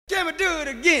Can we do it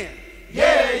again?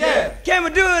 Yeah, yeah. Can we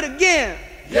do it again?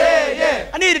 Yeah, yeah.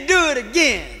 I need to do it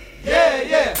again. Yeah,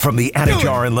 yeah. From the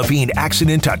Anajar and Levine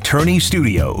Accident Attorney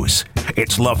Studios,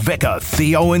 it's LaVicka,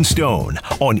 Theo, and Stone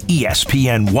on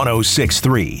ESPN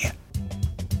 106.3.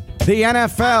 The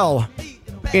NFL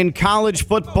in college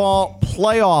football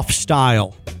playoff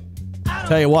style.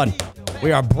 Tell you what,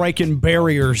 we are breaking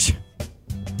barriers.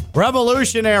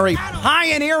 Revolutionary,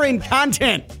 pioneering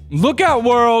content. Look out,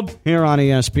 world. Here on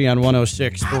ESPN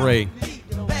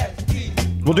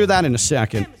 106.3. We'll do that in a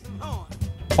second.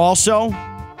 Also,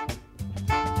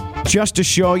 just to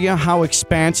show you how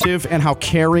expansive and how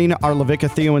caring our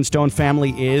LaVicka, Theo, and Stone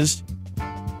family is,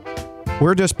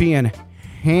 we're just being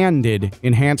handed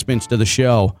enhancements to the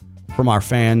show from our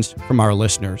fans, from our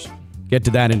listeners. Get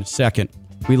to that in a second.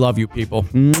 We love you people.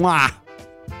 Mwah!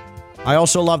 I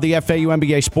also love the FAU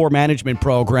MBA Sport Management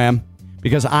Program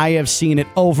because I have seen it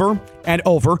over and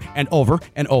over and over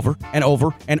and over and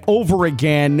over and over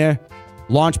again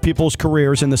launch people's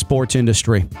careers in the sports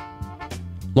industry.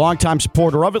 Longtime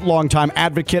supporter of it, longtime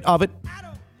advocate of it.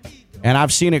 And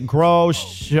I've seen it grow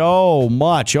so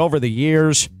much over the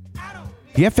years.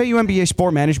 The FAU MBA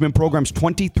Sport Management Program is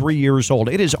 23 years old.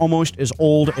 It is almost as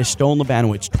old as Stone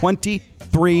Lebanowitz.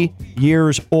 23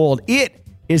 years old. It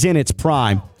is in its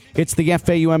prime. It's the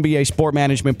FAU MBA Sport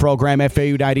Management Program,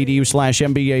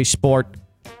 fau.edu/MBA Sport.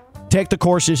 Take the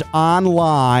courses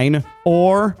online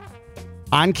or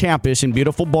on campus in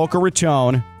beautiful Boca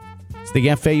Raton. It's the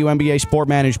FAU MBA Sport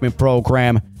Management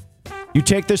Program. You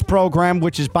take this program,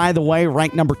 which is, by the way,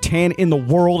 ranked number 10 in the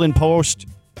world in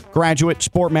postgraduate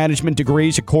sport management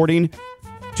degrees, according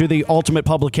to the ultimate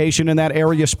publication in that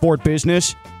area, Sport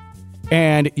Business.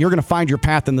 And you're going to find your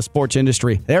path in the sports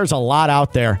industry. There's a lot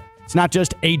out there. It's not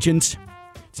just agents.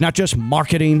 It's not just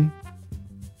marketing.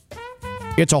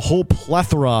 It's a whole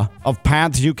plethora of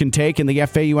paths you can take, and the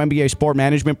FAU MBA Sport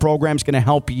Management Program is going to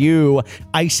help you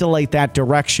isolate that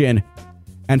direction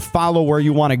and follow where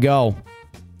you want to go.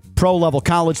 Pro level,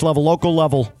 college level, local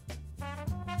level.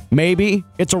 Maybe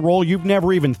it's a role you've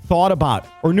never even thought about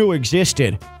or knew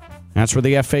existed. That's where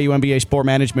the FAU MBA Sport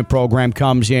Management Program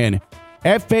comes in.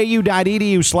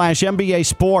 FAU.edu/MBA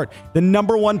Sport, the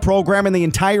number one program in the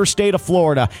entire state of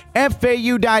Florida.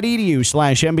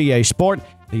 FAU.edu/MBA Sport,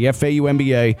 the FAU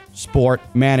MBA Sport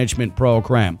Management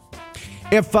Program.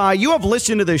 If you have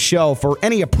listened to this show for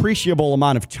any appreciable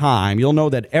amount of time, you'll know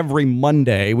that every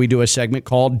Monday we do a segment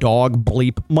called Dog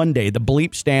Bleep Monday. The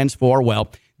bleep stands for,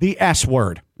 well, the S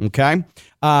word, okay?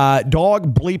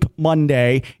 Dog Bleep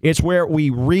Monday. It's where we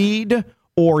read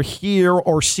or hear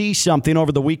or see something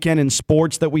over the weekend in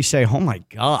sports that we say, oh my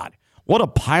God, what a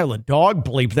pile of dog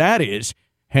bleep that is.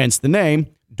 Hence the name,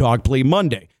 Dog Bleep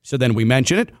Monday. So then we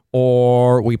mention it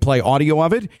or we play audio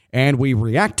of it and we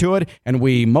react to it and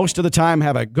we most of the time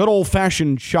have a good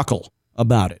old-fashioned chuckle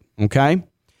about it, okay?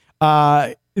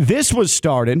 This was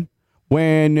started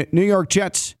when New York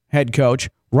Jets head coach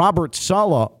Robert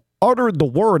Saleh uttered the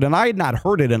word, and I had not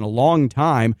heard it in a long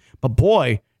time, but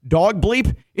boy, dog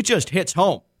bleep, it just hits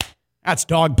home. That's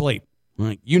dog bleep.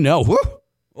 Like, you know, whoo,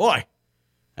 boy,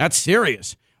 that's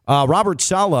serious. Robert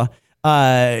Saleh,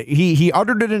 he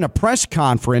uttered it in a press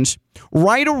conference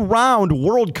right around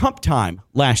World Cup time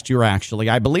last year, actually.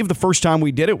 I believe the first time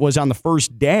we did it was on the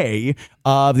first day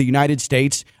of the United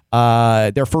States,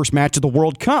 their first match of the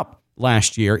World Cup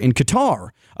last year in Qatar.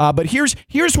 But here's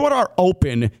what our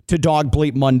open to Dog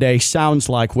Bleep Monday sounds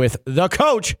like with the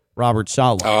coach, Robert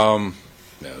Saleh.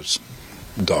 Yes,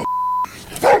 dog.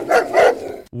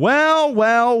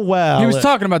 Well. He was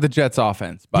talking about the Jets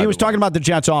offense. He was talking about the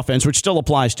Jets offense, which still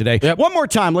applies today. Yep. One more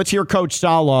time, let's hear Coach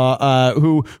Saleh,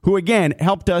 who again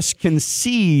helped us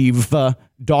conceive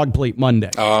Dog Bleep Monday.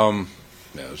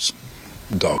 Yes,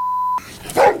 dog.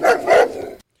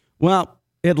 Well,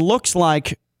 it looks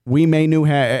like we may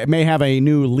have a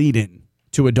new lead-in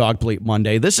to a Dog Bleep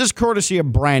Monday. This is courtesy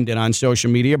of Brandon on social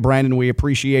media. Brandon, we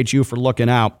appreciate you for looking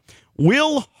out.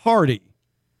 Will Hardy,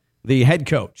 the head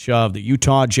coach of the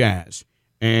Utah Jazz.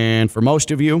 And for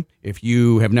most of you, if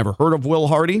you have never heard of Will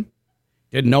Hardy,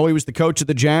 didn't know he was the coach of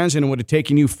the Jazz, and it would have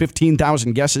taken you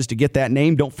 15,000 guesses to get that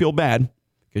name, don't feel bad,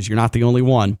 because you're not the only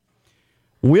one.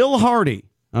 Will Hardy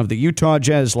of the Utah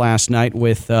Jazz last night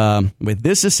with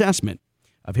this assessment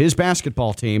of his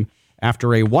basketball team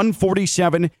after a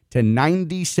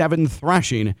 147-97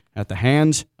 thrashing at the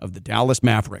hands of the Dallas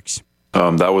Mavericks.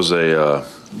 That was an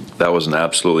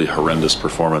absolutely horrendous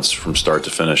performance from start to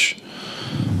finish.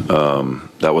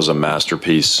 That was a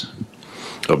masterpiece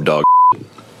of dog.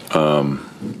 I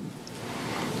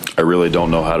really don't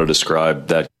know how to describe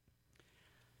that.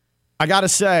 I gotta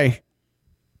say,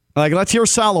 let's hear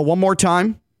Saleh one more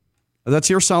time. Let's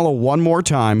hear Saleh one more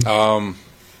time. Yeah,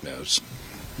 it's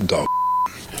dog.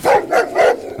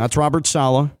 That's Robert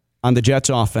Saleh on the Jets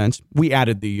offense. We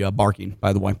added the barking,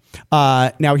 by the way.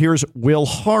 Now here's Will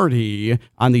Hardy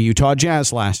on the Utah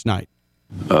Jazz last night.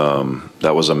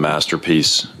 That was a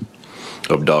masterpiece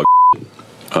of dog.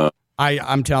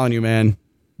 I'm telling you, man,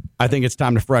 I think it's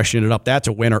time to freshen it up. That's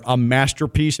a winner. A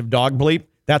masterpiece of dog bleep.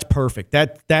 That's perfect.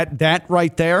 That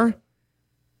right there,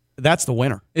 that's the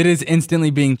winner. It is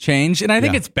instantly being changed, and I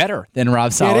think it's better than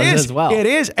Rob Saleh's as well. It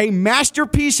is a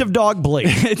masterpiece of dog bleep.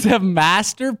 It's a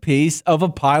masterpiece of a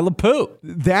pile of poo.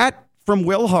 That from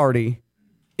Will Hardy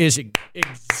is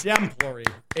exemplary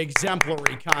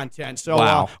content. So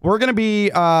Wow. We're going to be,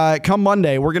 come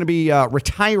Monday, we're going to be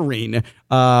retiring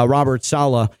Robert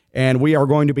Saleh, and we are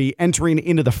going to be entering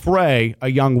into the fray a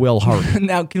young Will Hardy.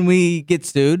 Now, can we get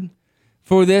sued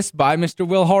for this by Mr.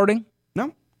 Will Hardy?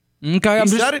 No. Okay,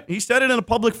 He said it in a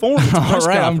public forum. It's a all press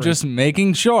right, I'm conference. just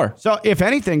making sure. So, if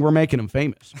anything, we're making him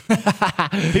famous.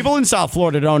 People in South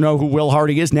Florida don't know who Will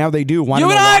Hardy is. Now they do. You and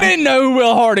I didn't know who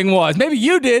Will Harding was. Maybe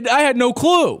you did. I had no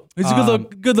clue. He's a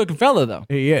good-looking fella, though.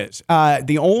 He is.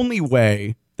 The only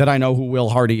way that I know who Will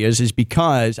Hardy is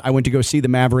because I went to go see the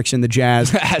Mavericks and the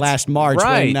Jazz last March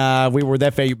right. when we were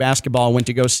at FAU basketball. Went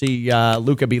to go see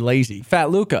Luka be lazy.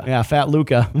 Fat Luka. Yeah, Fat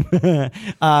Luka.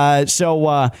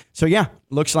 So yeah,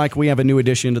 looks like we have a new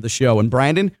addition to the show. And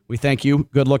Brandon, we thank you.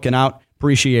 Good looking out.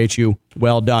 Appreciate you.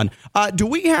 Well done. Do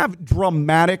we have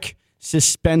dramatic,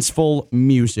 suspenseful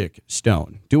music,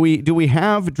 Stone? Do we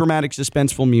have dramatic,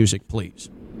 suspenseful music, please?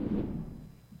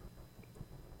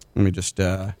 Let me just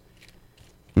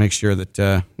make sure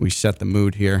that we set the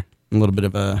mood here. A little bit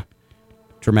of a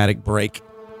dramatic break.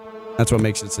 That's what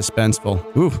makes it suspenseful.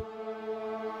 Ooh,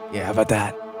 Yeah, how about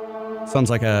that? sounds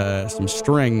like some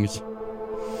strings.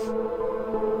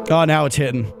 Oh, now it's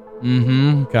hitting.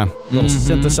 Mm-hmm. Okay, little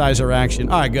synthesizer action.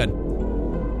 All right, good.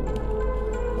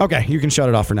 Okay, you can shut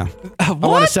it off for now. I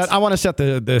want to set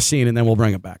the scene, and then we'll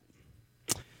bring it back.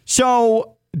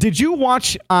 So, did you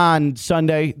watch on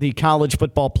Sunday the College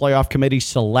Football Playoff Committee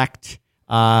select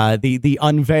the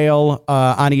unveil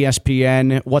on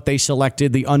ESPN? What they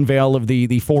selected, the unveil of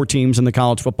the 4 teams in the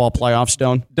College Football Playoff,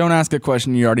 Stone? Don't ask a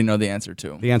question you already know the answer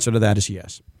to. The answer to that is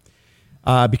yes.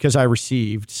 Because I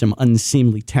received some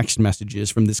unseemly text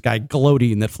messages from this guy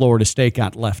gloating that Florida State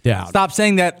got left out. Stop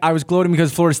saying that. I was gloating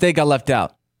because Florida State got left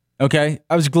out. Okay?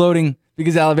 I was gloating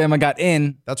because Alabama got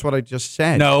in. That's what I just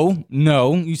said. No.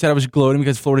 You said I was gloating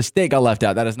because Florida State got left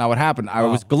out. That is not what happened. I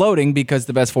was gloating because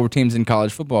the best 4 teams in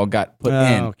college football got put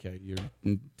in. Okay, you're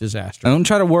a disaster. Don't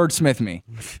try to wordsmith me.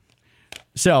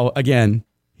 So, again,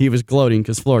 he was gloating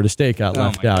because Florida State got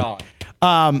left out.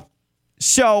 God.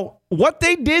 So, what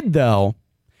they did, though,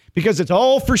 because it's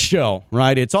all for show,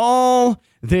 right? It's all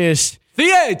this...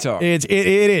 Theater. It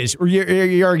is.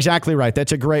 You're exactly right.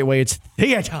 That's a great way. It's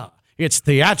theater. It's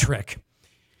theatric.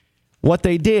 What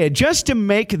they did, just to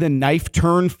make the knife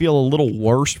turn feel a little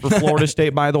worse for Florida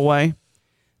State, by the way,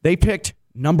 they picked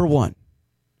number 1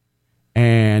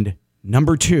 and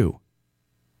number 2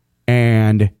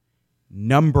 and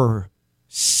number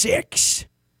 6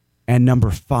 and number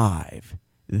 5.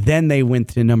 Then they went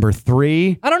to number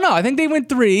 3. I don't know. I think they went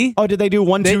 3. Oh, did they do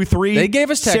 1, 2, 3? They gave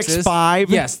us Texas. 6, 5?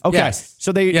 Yes. Okay. Yes.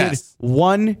 So they did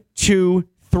 1, 2,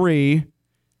 3,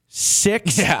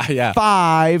 6, Yeah.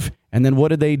 5. And then what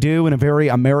did they do in a very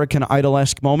American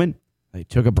Idol-esque moment? They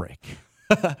took a break.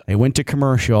 They went to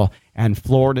commercial, and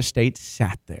Florida State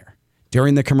sat there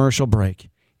during the commercial break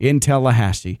in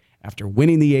Tallahassee after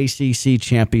winning the ACC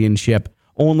championship,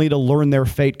 only to learn their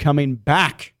fate coming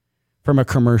back from a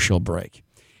commercial break.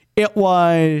 It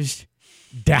was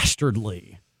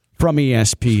dastardly from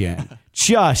ESPN.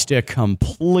 Just a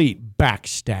complete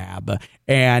backstab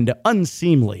and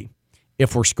unseemly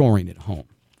if we're scoring at home.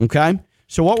 Okay?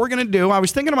 So what we're going to do, I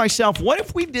was thinking to myself, what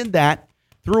if we did that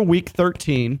through week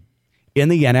 13 in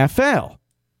the NFL?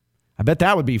 I bet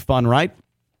that would be fun, right?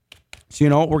 So you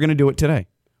know what? We're going to do it today.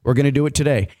 We're going to do it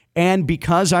today. And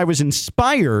because I was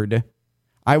inspired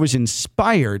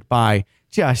by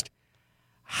just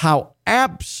how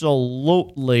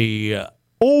absolutely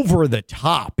over the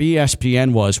top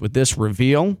ESPN was with this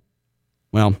reveal,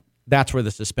 well, that's where the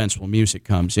suspenseful music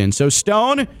comes in. So,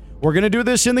 Stone, we're going to do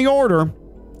this in the order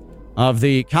of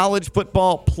the College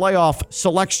Football Playoff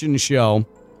Selection Show.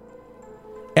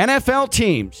 NFL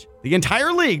teams, the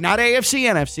entire league, not AFC,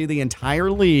 NFC, the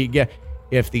entire league.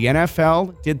 If the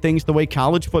NFL did things the way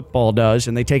college football does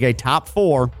and they take a top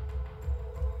 4,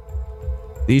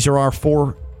 these are our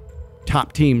 4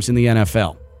 top teams in the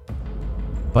NFL.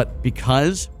 But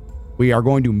because we are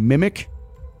going to mimic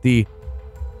the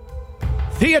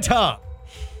theater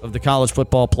of the college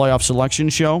football playoff selection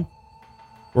show.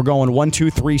 We're going 1, 2,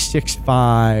 3, 6,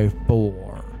 5,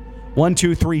 4. 1,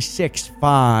 2, 3, 6,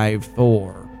 5,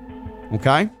 4.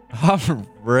 Okay? I'm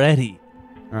ready.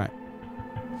 All right.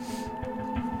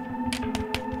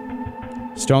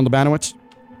 Stone Labanowitz,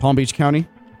 Palm Beach County,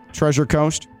 Treasure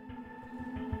Coast.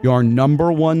 Your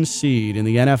number 1 seed in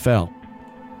the NFL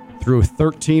through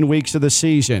 13 weeks of the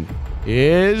season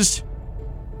is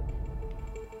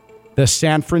the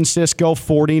San Francisco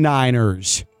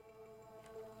 49ers.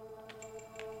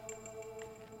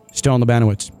 Stone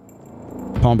Labanowitz,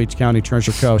 Palm Beach County,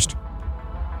 Treasure Coast.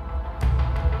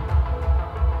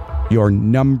 Your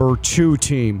number 2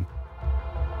 team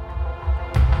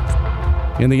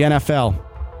in the NFL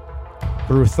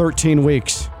through 13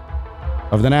 weeks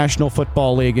of the National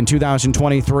Football League in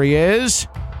 2023 is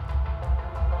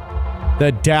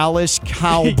the Dallas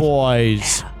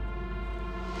Cowboys.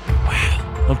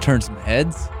 Wow. He'll turn some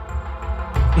heads.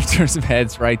 He'll turn some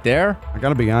heads right there. I got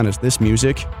to be honest, this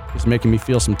music is making me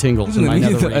feel some tingles in my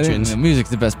nether regions. The music's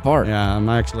the best part. Yeah, I'm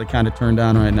actually kind of turned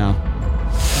on right now.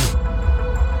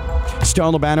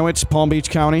 Stone Labanowitz, Palm Beach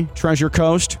County, Treasure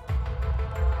Coast.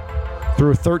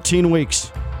 Through 13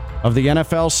 weeks of the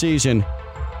NFL season,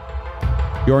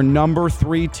 your number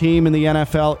 3 team in the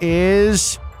NFL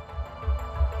is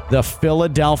the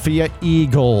Philadelphia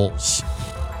Eagles.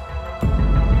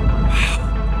 Wow.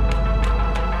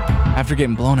 After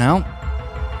getting blown out?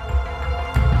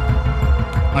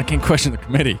 I can't question the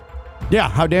committee. Yeah,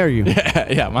 how dare you?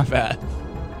 Yeah, my bad.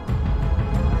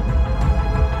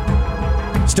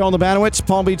 Stone Labanowitz,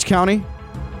 Palm Beach County,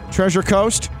 Treasure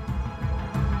Coast.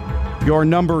 Your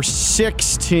number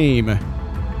 6 team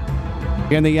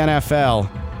in the NFL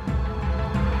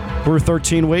through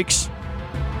 13 weeks.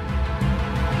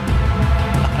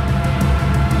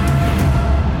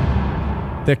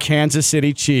 The Kansas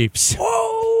City Chiefs.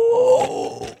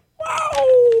 Whoa! Wow!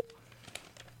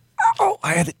 Oh,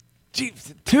 I had the Chiefs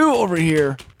at 2 over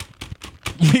here.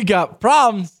 We got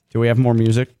problems. Do we have more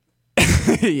music?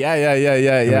 Yeah.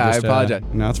 I apologize.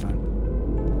 No, it's fine.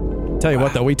 Tell you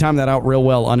what, though, we timed that out real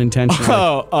well unintentionally.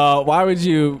 Why would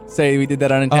you say we did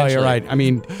that unintentionally? Oh, you're right. I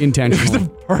mean, intentionally. It was the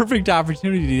perfect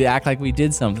opportunity to act like we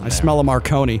did something. I smell a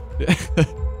Marconi.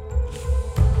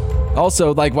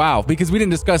 Also, like, wow, because we didn't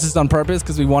discuss this on purpose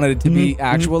because we wanted it to be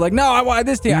actual. Like, no, I wanted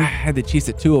this team. I had the Chiefs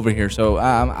at 2 over here, so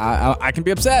I can be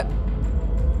upset.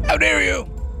 How dare you?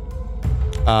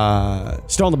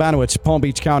 Stone Labanowitz, Palm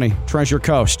Beach County, Treasure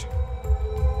Coast.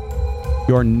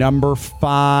 Your number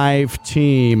 5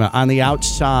 team on the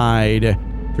outside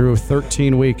through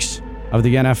 13 weeks of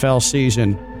the NFL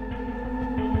season.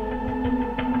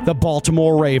 The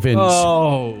Baltimore Ravens.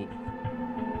 Oh.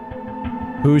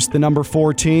 Who's the number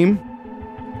 4 team?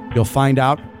 You'll find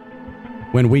out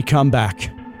when we come back.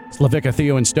 It's LaVicka,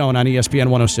 Theo, and Stone on ESPN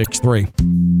 106.3.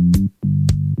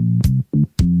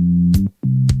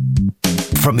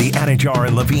 From the Anajar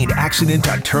and Levine Accident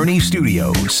Attorney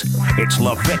Studios, it's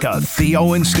LaVicka,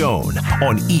 Theo, and Stone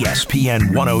on ESPN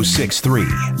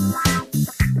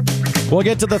 106.3. We'll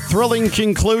get to the thrilling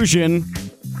conclusion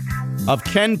of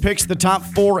Ken picks the top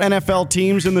 4 NFL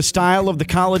teams in the style of the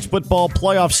college football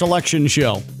playoff selection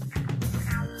show.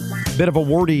 Bit of a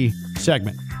wordy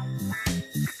segment.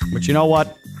 But you know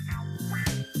what?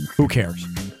 Who cares?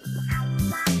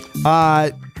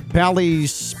 Bally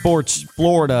Sports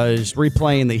Florida is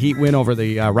replaying the Heat win over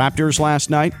the Raptors last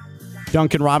night.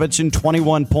 Duncan Robinson,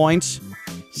 21 points,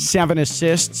 7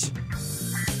 assists.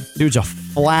 Dude's a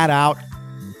flat-out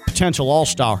potential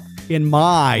all-star, in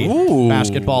my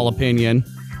basketball opinion.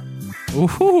 Ooh.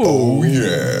 Oh,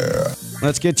 yeah.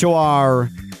 Let's get to our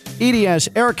EDS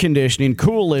Air Conditioning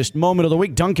Coolest Moment of the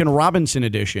Week, Duncan Robinson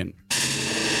edition.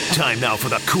 Time now for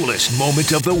the coolest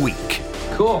moment of the week.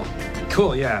 Cool,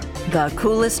 yeah. The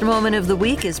coolest moment of the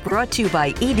week is brought to you by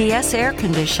EDS Air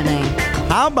Conditioning.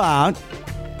 How about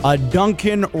a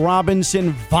Duncan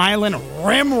Robinson violent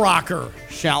rim rocker,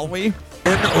 shall we?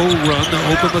 N-O run to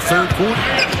open the third quarter.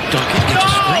 Duncan gets a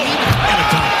screen and a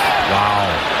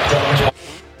dunk.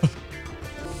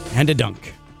 And a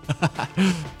dunk.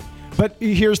 But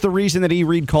here's the reason that E.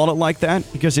 Reed called it like that,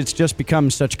 because it's just become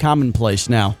such commonplace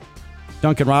now.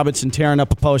 Duncan Robinson tearing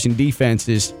up opposing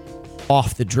defenses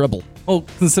off the dribble. Well,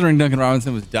 considering Duncan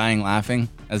Robinson was dying laughing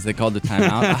as they called the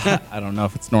timeout, I don't know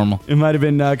if it's normal. It might have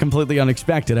been completely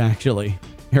unexpected, actually.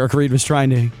 Eric Reed was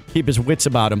trying to keep his wits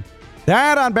about him.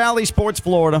 That on Bally Sports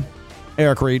Florida.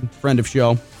 Eric Reed, friend of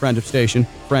show, friend of station,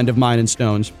 friend of mine and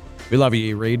Stone's. We love you,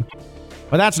 E. Reed.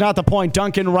 But that's not the point.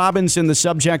 Duncan Robinson, the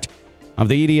subject of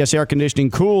the EDS Air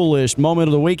Conditioning Coolest Moment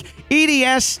of the Week.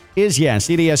 EDS is yes,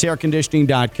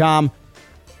 EDSAirconditioning.com.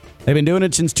 They've been doing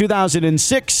it since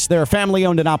 2006. They're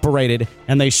family-owned and operated,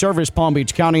 and they service Palm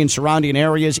Beach County and surrounding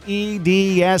areas.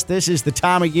 EDS, this is the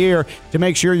time of year to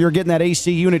make sure you're getting that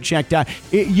AC unit checked out.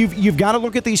 You've got to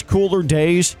look at these cooler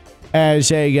days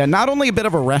as a not only a bit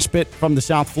of a respite from the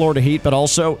South Florida heat, but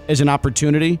also as an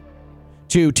opportunity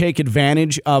to take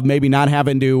advantage of maybe not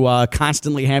having to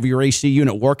constantly have your AC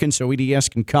unit working, so EDS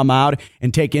can come out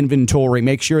and take inventory,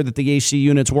 make sure that the AC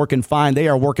unit's working fine. They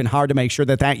are working hard to make sure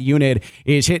that that unit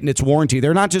is hitting its warranty.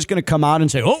 They're not just going to come out and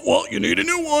say, oh, well, you need a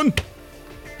new one.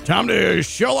 Time to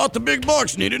shell out the big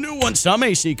bucks. Need a new one. Some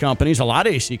AC companies, a lot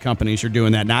of AC companies are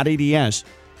doing that, not EDS,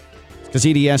 because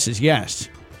EDS is yes.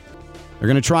 They're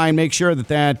going to try and make sure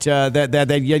that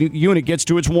unit gets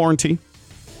to its warranty.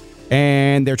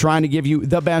 And they're trying to give you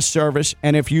the best service.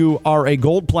 And if you are a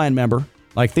Gold Plan member,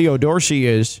 like Theo Dorsey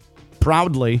is,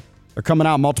 proudly, they're coming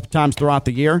out multiple times throughout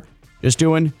the year, just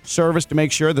doing service to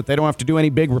make sure that they don't have to do any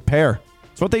big repair.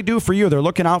 It's what they do for you. They're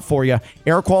looking out for you.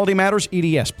 Air quality matters,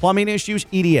 EDS. Plumbing issues,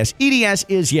 EDS. EDS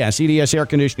is yes.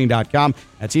 EDSairconditioning.com.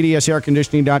 That's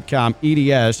EDSairconditioning.com.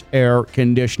 EDS Air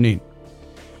Conditioning.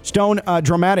 Stone,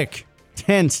 dramatic,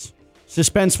 tense,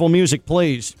 suspenseful music,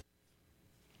 please.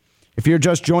 If you're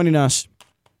just joining us,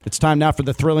 it's time now for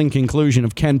the thrilling conclusion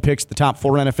of Ken Picks the top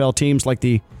 4 NFL teams like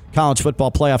the College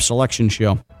Football Playoff Selection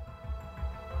Show.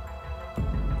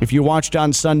 If you watched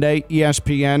on Sunday,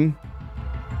 ESPN,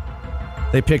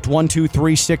 they picked 1, 2,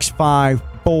 3, 6, 5,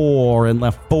 4, and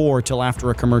left 4 till after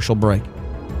a commercial break.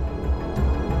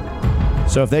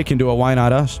 So if they can do it, why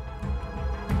not us?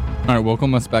 All right,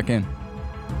 welcome us back in.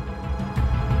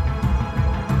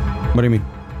 What do you mean?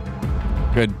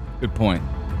 Good point.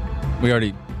 We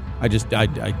already... I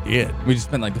did. We just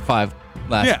spent like the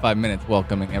last 5 minutes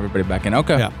welcoming everybody back in.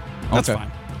 Okay. Yeah, that's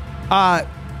fine.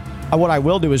 What I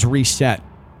will do is reset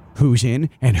who's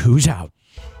in and who's out.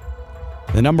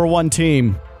 The number 1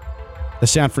 team, the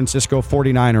San Francisco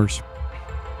 49ers.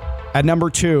 At number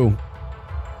 2,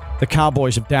 the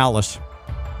Cowboys of Dallas.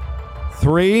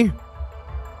 3,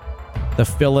 the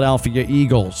Philadelphia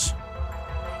Eagles.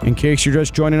 In case you're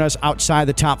just joining us, outside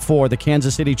the top 4, the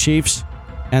Kansas City Chiefs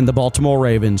and the Baltimore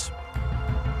Ravens.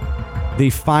 The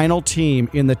final team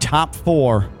in the top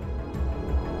 4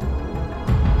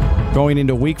 going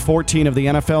into Week 14 of the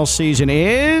NFL season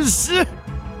is...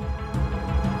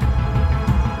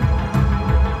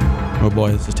 Oh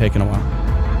boy, this is taking a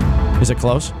while. Is it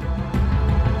close?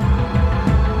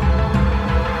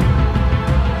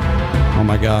 Oh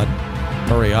my God.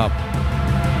 Hurry up.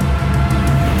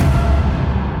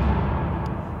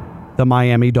 The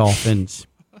Miami Dolphins.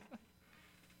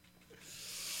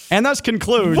 And thus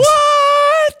concludes...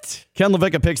 What? Ken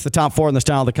LaVicka Picks the top 4 in the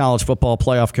style of the College Football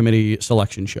Playoff Committee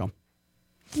Selection Show.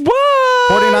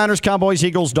 What? 49ers, Cowboys,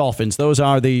 Eagles, Dolphins. Those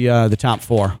are the top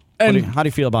 4. And how do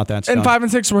you feel about that, Stone? And 5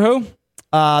 and 6 were who?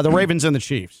 The Ravens and the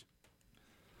Chiefs.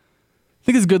 I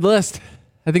think it's a good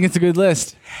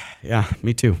list. Yeah,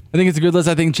 me too. I think it's a good list.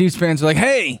 I think Chiefs fans are like,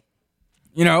 hey,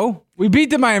 we beat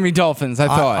the Miami Dolphins, I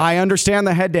thought. I understand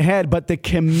the head-to-head, but the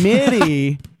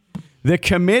committee... The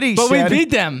committee but said... But we beat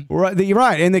them.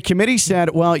 Right. And the committee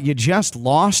said, well, you just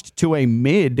lost to a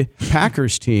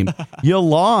mid-Packers team. You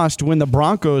lost when the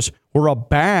Broncos were a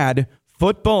bad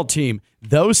football team.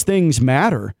 Those things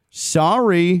matter.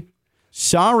 Sorry,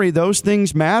 those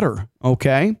things matter,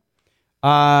 okay?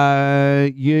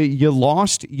 You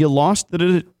lost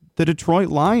the Detroit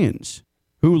Lions,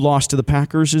 who lost to the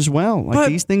Packers as well.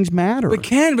 These things matter. But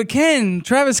Ken,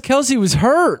 Travis Kelce was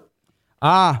hurt.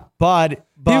 But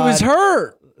he was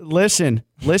hurt. Listen.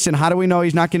 How do we know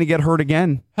he's not going to get hurt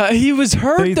again? He was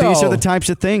hurt, though. These are the types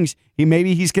of things.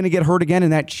 Maybe he's going to get hurt again,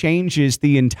 and that changes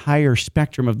the entire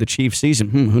spectrum of the Chiefs' season.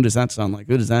 Who does that sound like?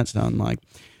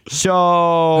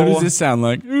 So who does this sound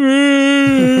like?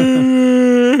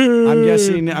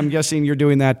 I'm guessing you're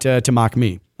doing that to mock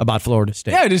me about Florida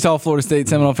State. Yeah, just all Florida State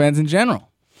Seminole fans in general.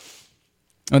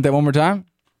 Want that one more time?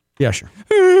 Yeah, sure.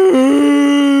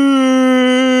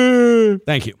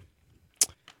 Thank you.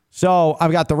 So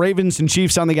I've got the Ravens and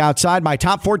Chiefs on the outside. My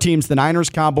top 4 teams, the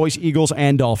Niners, Cowboys, Eagles,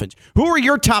 and Dolphins. Who are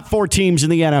your top 4 teams in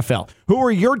the NFL? Who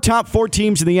are your top 4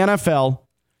 teams in the NFL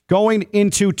going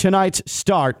into tonight's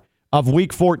start of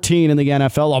Week 14 in the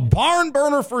NFL? A barn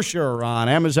burner for sure on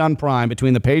Amazon Prime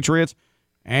between the Patriots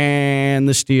and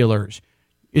the Steelers.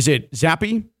 Is it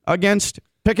Zappe against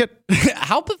Pickett?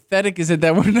 How pathetic is it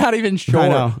that we're not even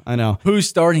sure I know. Who's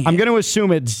starting? I'm going to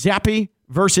assume it's Zappe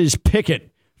versus Pickett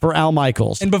for Al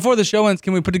Michaels. And before the show ends,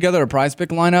 can we put together a prize pick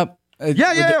lineup? With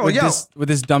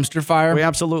this dumpster fire? We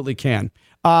absolutely can.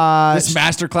 This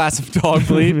masterclass of dog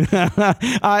bleed.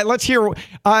 Let's hear.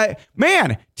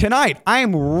 Man, tonight, I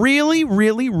am really,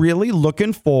 really, really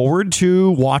looking forward to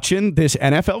watching this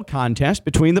NFL contest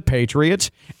between the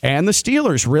Patriots and the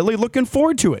Steelers. Really looking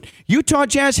forward to it. Utah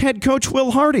Jazz head coach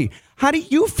Will Hardy, how do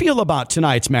you feel about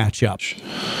tonight's matchup?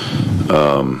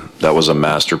 That was a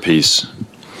masterpiece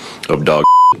of dog.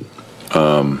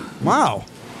 Wow.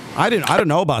 I don't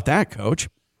know about that, Coach.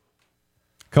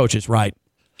 Coach is right.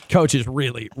 Coach is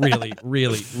really, really,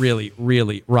 really, really,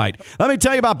 really right. Let me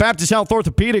tell you about Baptist Health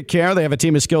Orthopedic Care. They have a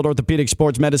team of skilled orthopedic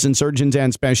sports medicine surgeons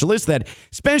and specialists that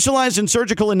specialize in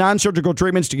surgical and non-surgical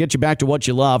treatments to get you back to what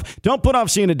you love. Don't put off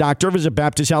seeing a doctor. Visit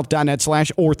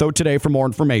baptisthealth.net/ortho today for more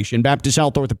information. Baptist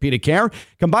Health Orthopedic Care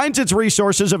combines its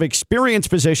resources of experienced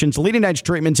physicians, leading-edge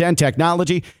treatments, and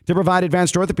technology to provide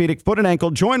advanced orthopedic, foot and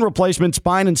ankle, joint replacement,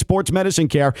 spine, and sports medicine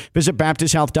care. Visit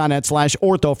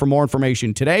baptisthealth.net/ortho for more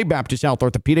information today. Baptist Health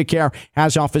Orthopedic Care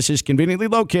has offices conveniently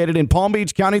located in Palm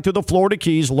Beach County through the Florida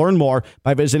Keys. Learn more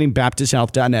by visiting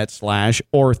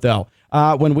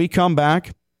baptisthealth.net/ortho. When we come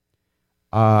back,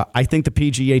 I think the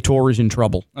PGA Tour is in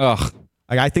trouble. Ugh.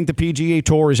 I think the PGA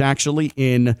Tour is actually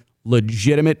in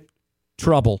legitimate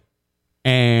trouble.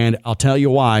 And I'll tell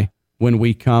you why when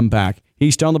we come back.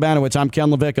 He's Stone Labanowitz. I'm Ken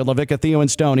LaVicka. LaVicka, Theo,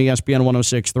 and Stone, ESPN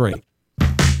 106.3.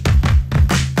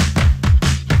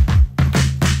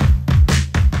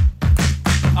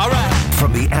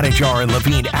 From the Anajar and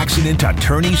Levine Accident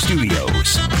Attorney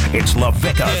Studios, it's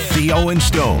LaVicka, Theo, and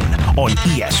Stone on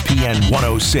ESPN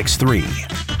 106.3.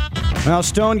 Well,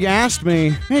 Stone, you asked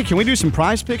me, hey, can we do some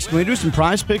prize picks? Can we do some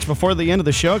prize picks before the end of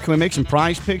the show? Can we make some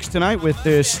prize picks tonight with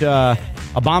this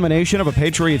abomination of a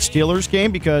Patriots-Steelers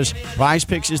game? Because prize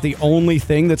picks is the only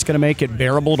thing that's going to make it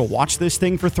bearable to watch this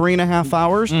thing for 3.5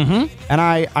 hours. Mm-hmm. And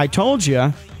I told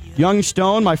you, young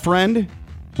Stone, my friend,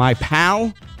 my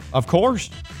pal, of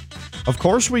course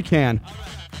we can.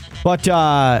 But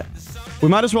we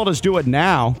might as well just do it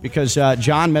now because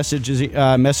John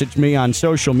messaged me on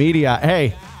social media.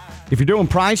 Hey, if you're doing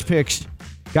prize picks,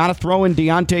 got to throw in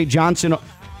Deontay Johnson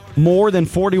more than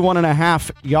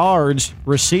 41.5 yards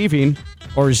receiving,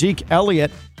 or Zeke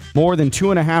Elliott more than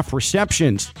 2.5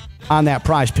 receptions on that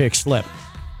prize pick slip.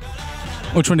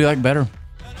 Which one do you like better?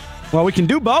 Well, we can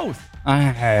do both.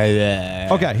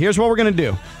 Okay, here's what we're going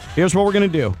to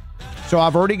do. So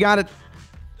I've already got it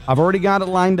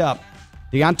lined up.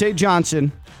 Deontay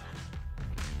Johnson,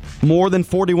 more than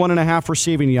 41.5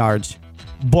 receiving yards.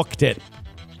 Booked it.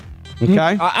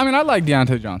 Okay? I mean, I like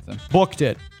Deontay Johnson. Booked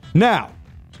it. Now,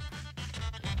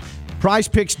 Prize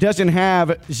Picks doesn't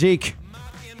have Zeke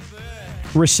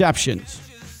receptions.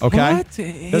 Okay? What?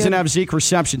 Doesn't have Zeke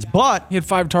receptions, but He had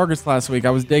 5 targets last week. I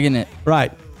was digging it.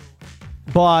 right.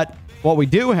 But what we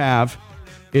do have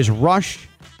is rush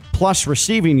plus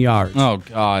receiving yards. Oh,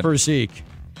 God. For Zeke.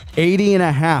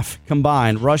 80.5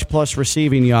 combined, rush plus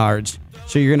receiving yards.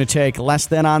 So you're going to take less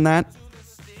than on that?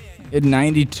 He had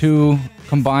 92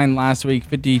 combined last week,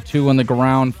 52 on the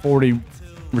ground, 40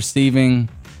 receiving.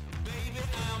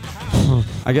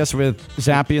 I guess with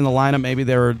Zappy in the lineup, maybe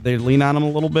they lean on him a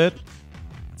little bit.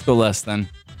 Let's go less than.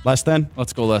 Less than?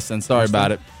 Let's go less than. Sorry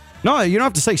about it. No, you don't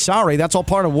have to say sorry. That's all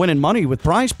part of winning money with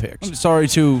Prize Picks. I'm sorry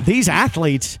to... These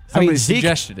athletes, Somebody Zeke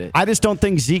suggested it. I just don't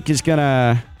think Zeke is going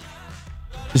to...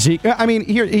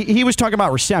 he was talking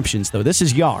about receptions, though. This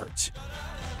is yards.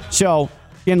 So,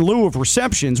 in lieu of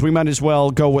receptions, we might as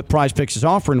well go what Prize Picks is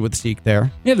offering with Zeke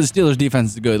there. Yeah, the Steelers'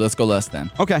 defense is good. Let's go less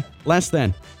than. Okay, less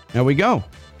than. There we go.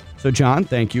 So, John,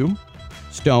 thank you.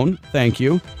 Stone, thank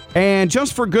you. And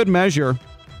just for good measure,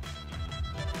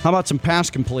 how about some pass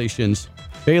completions?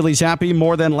 Bailey Zappi,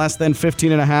 more than, less than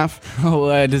 15.5. Oh,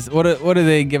 what are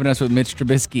they giving us with Mitch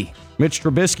Trubisky? Mitch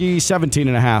Trubisky,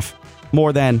 17.5.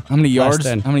 More than. How many yards? Less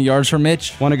than. How many yards for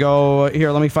Mitch? Want to go here?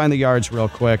 Let me find the yards real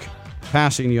quick.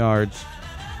 Passing yards.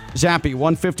 Zappi,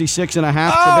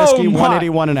 156.5. Trubisky,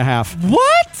 181.5.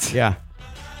 What? Yeah.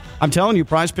 I'm telling you,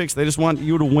 Prize Picks, they just want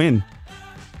you to win.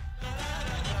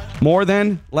 More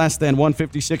than, less than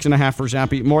 156.5 for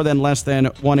Zappi. More than, less than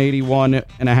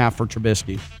 181.5 for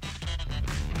Trubisky.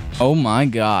 Oh my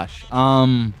gosh.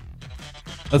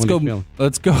 Let's go.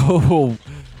 Let's go.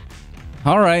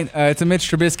 All right. It's a Mitch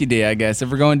Trubisky day, I guess.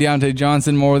 If we're going Deontay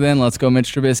Johnson more than, let's go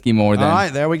Mitch Trubisky more than. All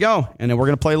right, there we go. And then we're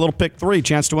going to play a little pick 3.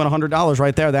 Chance to win $100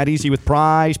 right there. That easy with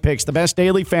Prize Picks. The best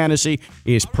daily fantasy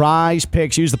is Prize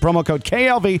Picks. Use the promo code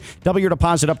KLV. Double your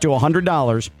deposit up to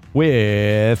 $100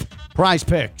 with Prize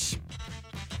Picks.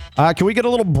 Can we get a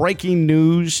little breaking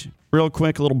news real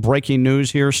quick? A little breaking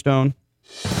news here, Stone?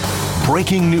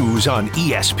 Breaking news on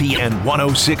ESPN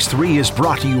 1063 is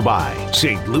brought to you by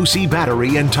St. Lucie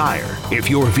Battery and Tire. If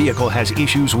your vehicle has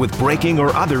issues with braking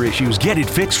or other issues, get it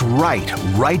fixed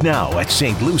right now at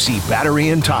St. Lucie Battery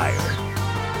and Tire.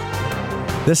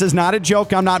 This is not a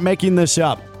joke. I'm not making this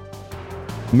up.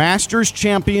 Masters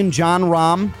champion Jon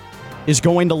Rahm is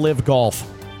going to LIV Golf.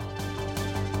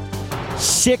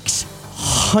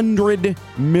 $600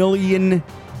 million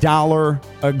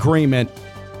agreement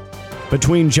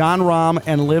between Jon Rahm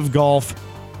and LIV Golf.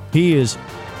 He is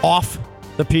off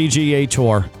the PGA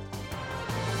Tour.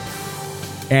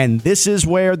 And this is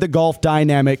where the golf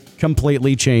dynamic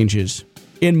completely changes,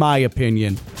 in my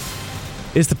opinion.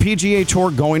 Is the PGA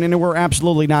Tour going anywhere?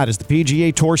 Absolutely not. Is the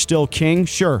PGA Tour still king?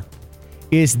 Sure.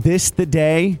 Is this the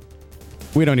day?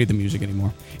 We don't need the music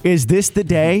anymore. Is this the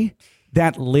day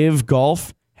that LIV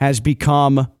Golf has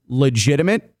become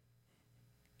legitimate?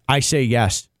 I say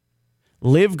yes.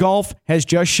 LIV Golf has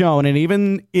just shown, and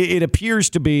even it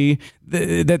appears to be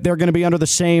that they're going to be under the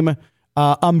same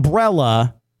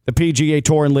umbrella, the PGA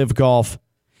Tour and LIV Golf.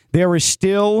 There is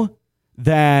still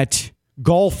that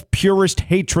golf purist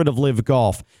hatred of LIV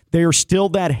Golf. There's still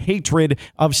that hatred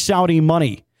of Saudi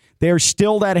money. There's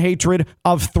still that hatred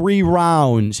of 3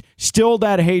 rounds. Still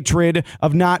that hatred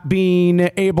of not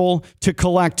being able to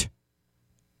collect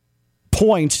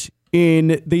points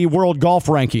in the world golf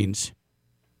rankings.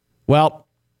 Well,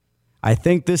 I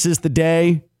think this is the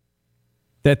day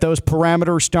that those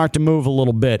parameters start to move a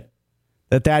little bit,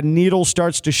 that needle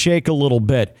starts to shake a little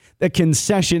bit, that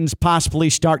concessions possibly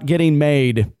start getting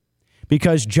made,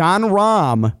 because Jon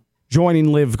Rahm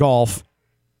joining LIV Golf,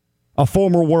 a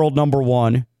former world number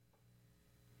 1,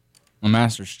 a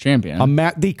Masters champion,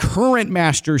 the current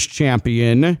Masters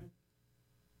champion,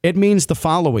 it means the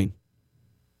following.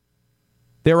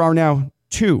 There are now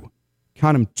 2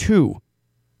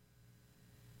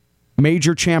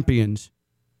 major champions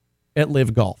at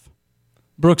LIV Golf.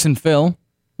 Brooks and Phil.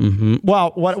 Mm-hmm.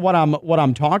 Well, what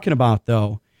I'm talking about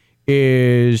though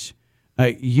is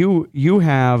you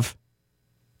have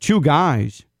 2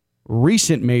 guys,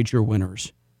 recent major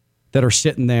winners, that are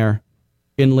sitting there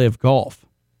in LIV Golf.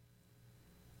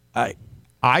 I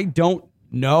don't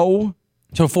know.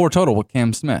 So 4 total with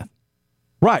Cam Smith.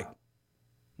 Right.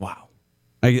 Wow.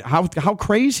 How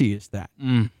crazy is that?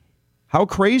 How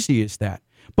crazy is that?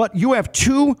 But you have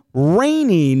 2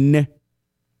 reigning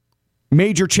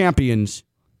major champions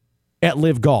at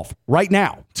LIV Golf right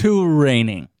now. 2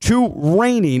 reigning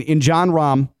in Jon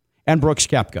Rahm and Brooks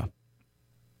Koepka.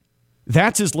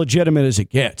 That's as legitimate as it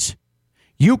gets.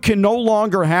 You can no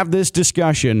longer have this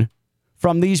discussion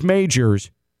from these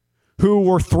majors who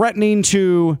were threatening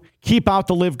to keep out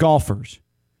the LIV golfers.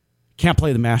 Can't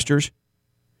play the Masters.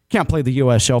 Can't play the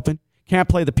U.S. Open. Can't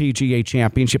play the PGA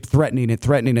Championship. Threatening it.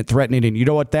 And you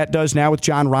know what that does now with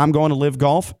Jon Rahm going to LIV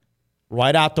Golf?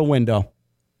 Right out the window.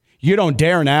 You don't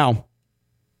dare now.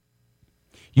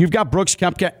 You've got Brooks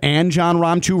Koepka and Jon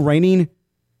Rahm, 2 reigning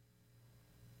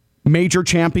major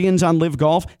champions on LIV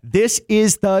Golf. This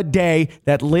is the day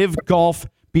that LIV Golf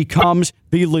becomes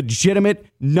the legitimate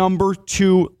number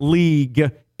 2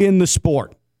 league in the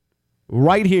sport.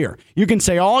 Right here. You can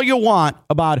say all you want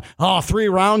about, 3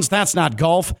 rounds, that's not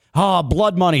golf.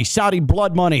 Blood money, Saudi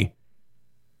blood money.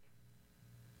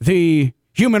 The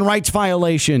human rights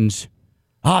violations.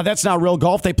 That's not real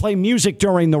golf. They play music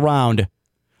during the round.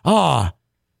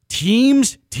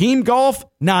 Team golf,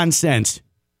 nonsense.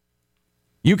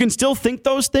 You can still think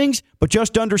those things, but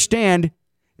just understand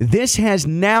this has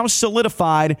now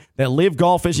solidified that LIV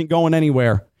Golf isn't going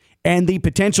anywhere. And the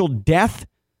potential death,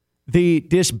 the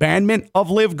disbandment of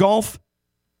LIV Golf,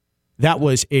 that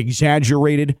was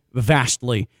exaggerated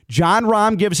vastly. Jon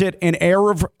Rahm gives it an air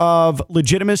of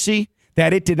legitimacy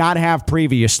that it did not have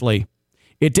previously.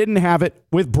 It didn't have it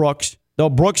with Brooks, though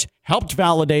Brooks helped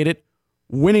validate it,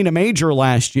 winning a major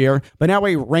last year, but now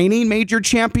a reigning major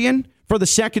champion for the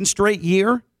 2nd straight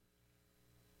year,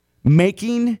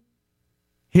 making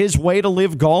his way to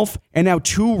LIV Golf, and now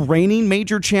 2 reigning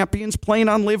major champions playing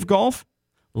on LIV Golf.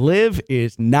 LIV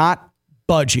is not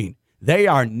budging. They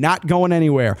are not going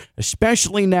anywhere,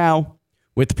 especially now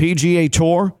with the PGA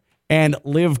Tour and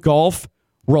LIV Golf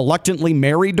reluctantly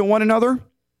married to one another.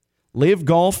 LIV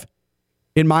Golf,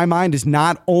 in my mind, is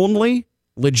not only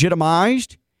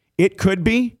legitimized, it could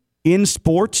be, in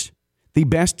sports, the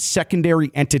best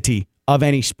secondary entity of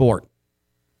any sport.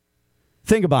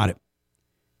 Think about it.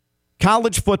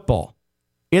 College football,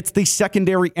 it's the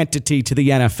secondary entity to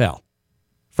the NFL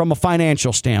from a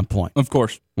financial standpoint. Of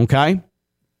course. Okay?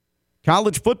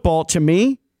 College football, to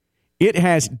me, it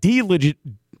has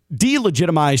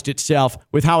delegitimized itself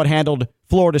with how it handled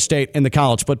Florida State in the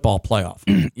college football playoff.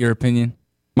 Your opinion?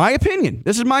 My opinion.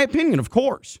 This is my opinion, of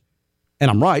course.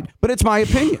 And I'm right, but it's my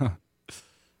opinion.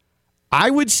 I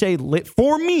would say,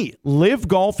 for me, Live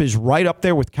Golf is right up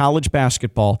there with college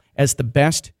basketball as the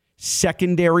best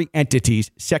secondary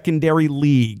entities, secondary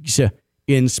leagues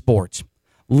in sports.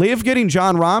 Live getting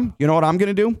Jon Rahm, you know what I'm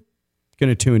going to do? Going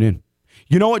to tune in.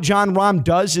 You know what Jon Rahm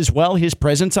does as well, his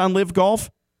presence on Live Golf?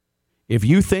 If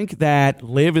you think that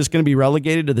Live is going to be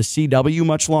relegated to the CW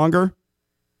much longer,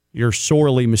 you're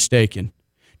sorely mistaken.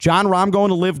 Jon Rahm going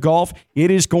to Live Golf, it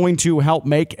is going to help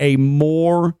make a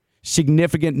more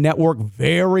significant network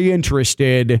very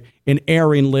interested in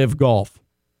airing Live Golf.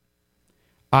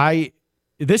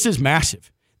 This is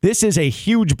massive. This is a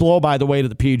huge blow, by the way, to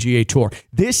the PGA Tour.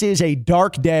 This is a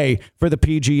dark day for the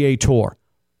PGA Tour.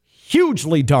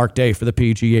 Hugely dark day for the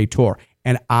PGA Tour.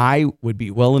 And I would be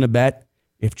willing to bet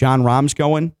if Jon Rahm's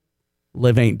going,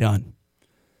 Live ain't done.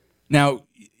 Now,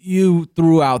 you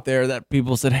threw out there that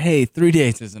people said, hey, 3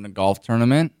 days isn't a golf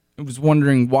tournament. I was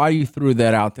wondering why you threw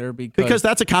that out there. Because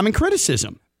that's a common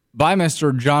criticism. By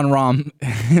Mr. Jon Rahm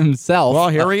himself. Well,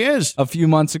 here he is. A few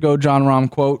months ago, Jon Rahm,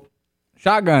 quote,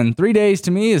 shotgun, 3 days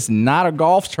to me is not a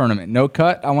golf tournament. No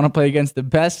cut. I want to play against the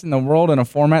best in the world in a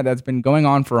format that's been going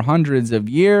on for hundreds of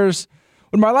years.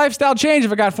 Would my lifestyle change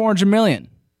if I got $400 million?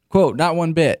 Quote, not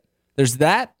one bit. There's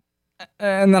that.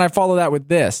 And then I follow that with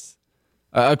this.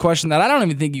 A question that I don't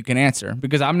even think you can answer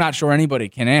because I'm not sure anybody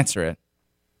can answer it.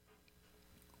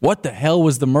 What the hell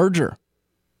was the merger?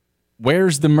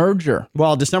 Where's the merger?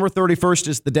 Well, December 31st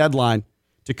is the deadline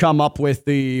to come up with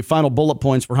the final bullet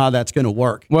points for how that's going to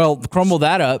work. Well, crumble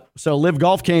that up. So Live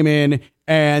Golf came in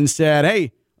and said,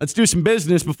 hey, let's do some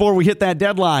business before we hit that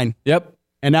deadline. Yep.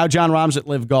 And now Jon Rahm's at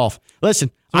Live Golf.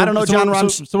 Listen, I don't know Jon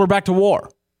Rahm's. So we're back to war.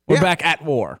 We're back at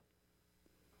war.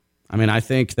 I mean, I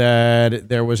think that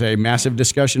there was a massive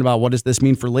discussion about what does this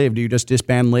mean for Live? Do you just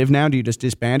disband Live now? Do you just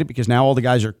disband it? Because now all the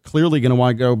guys are clearly going to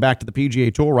want to go back to the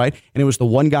PGA Tour, right? And it was the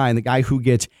one guy, and the guy who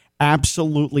gets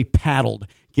absolutely paddled,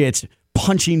 gets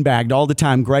punching bagged all the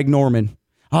time, Greg Norman.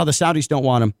 Oh, the Saudis don't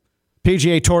want him.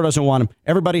 PGA Tour doesn't want him.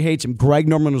 Everybody hates him. Greg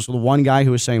Norman was the one guy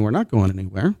who was saying, we're not going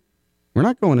anywhere. We're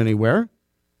not going anywhere.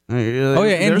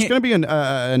 There's going to be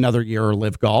another year of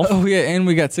Live Golf. Oh, yeah, and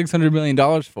we got $600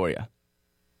 million for you.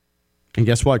 And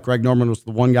guess what? Greg Norman was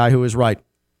the one guy who was right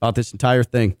about this entire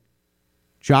thing.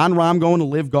 Jon Rahm going to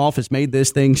Live Golf has made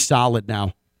this thing solid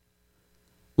now.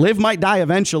 Live might die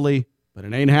eventually, but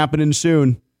it ain't happening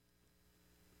soon.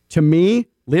 To me,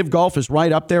 Live Golf is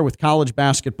right up there with college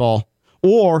basketball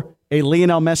or a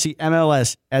Lionel Messi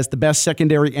MLS as the best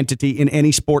secondary entity in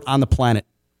any sport on the planet.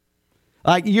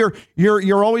 Like you're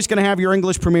always going to have your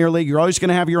English Premier League. You're always going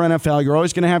to have your NFL. You're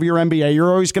always going to have your NBA.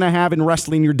 You're always going to have in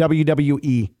wrestling your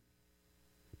WWE.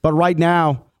 But right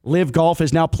now, Live Golf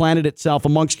has now planted itself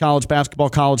amongst college basketball,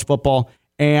 college football,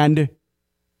 and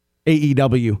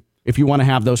AEW, if you want to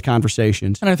have those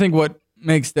conversations. And I think what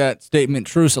makes that statement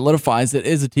true, solidifies it,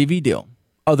 is a TV deal,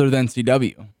 other than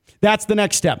CW. That's the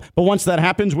next step. But once that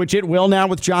happens, which it will now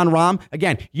with Jon Rahm,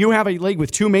 again, you have a league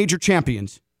with two major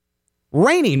champions,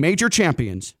 reigning major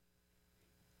champions.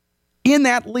 In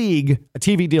that league, a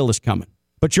TV deal is coming.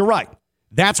 But you're right.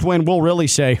 That's when we'll really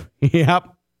say, yep,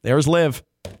 there's Live.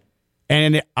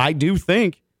 And I do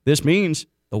think this means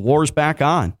the war's back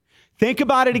on. Think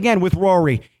about it again with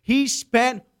Rory. He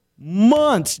spent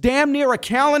months, damn near a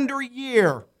calendar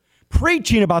year,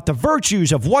 preaching about the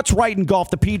virtues of what's right in golf,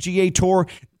 the PGA Tour.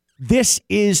 This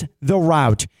is the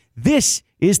route. This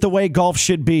is the way golf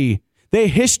should be. The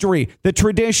history, the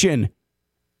tradition,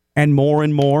 and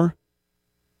more,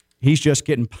 he's just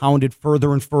getting pounded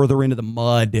further and further into the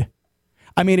mud.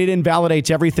 I mean, it invalidates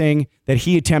everything that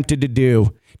he attempted to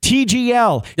do.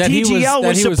 TGL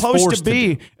was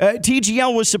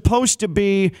supposed to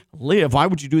be Live. Why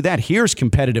would you do that? Here's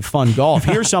competitive fun golf.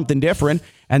 Here's something different.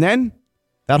 And then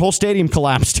that whole stadium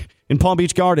collapsed in Palm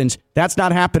Beach Gardens. That's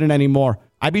not happening anymore.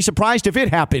 I'd be surprised if it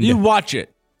happened. You watch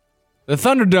it. The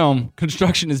Thunderdome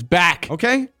construction is back.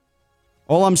 Okay.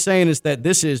 All I'm saying is that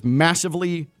this is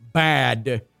massively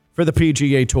bad for the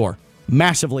PGA Tour.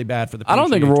 Massively bad for the PGA Tour. I don't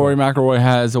think Rory McIlroy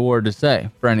has a word to say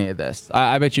for any of this.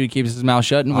 I bet you he keeps his mouth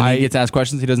shut, and when he gets asked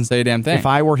questions, he doesn't say a damn thing. If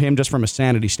I were him, just from a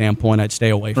sanity standpoint, I'd stay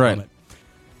away from it.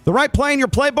 The right play in your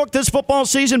playbook this football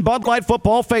season, Bud Light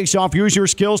Football Face-Off. Use your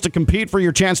skills to compete for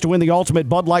your chance to win the ultimate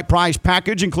Bud Light prize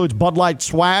package. Includes Bud Light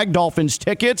swag, Dolphins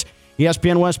tickets,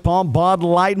 ESPN West Palm, Bud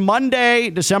Light Monday,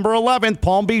 December 11th,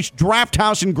 Palm Beach Draft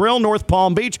House and Grill, North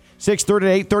Palm Beach,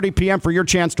 6:30 to 8:30 p.m. for your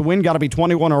chance to win. Got to be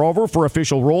 21 or over. For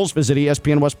official rules, visit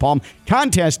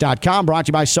ESPNWestPalmContest.com. Brought to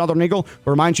you by Southern Eagle,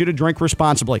 who reminds you to drink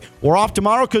responsibly. We're off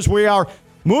tomorrow because we are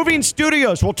moving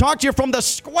studios. We'll talk to you from the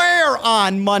Square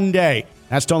on Monday.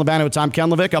 That's Tony Banowitz. I'm Ken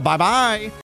Levicka. Bye-bye.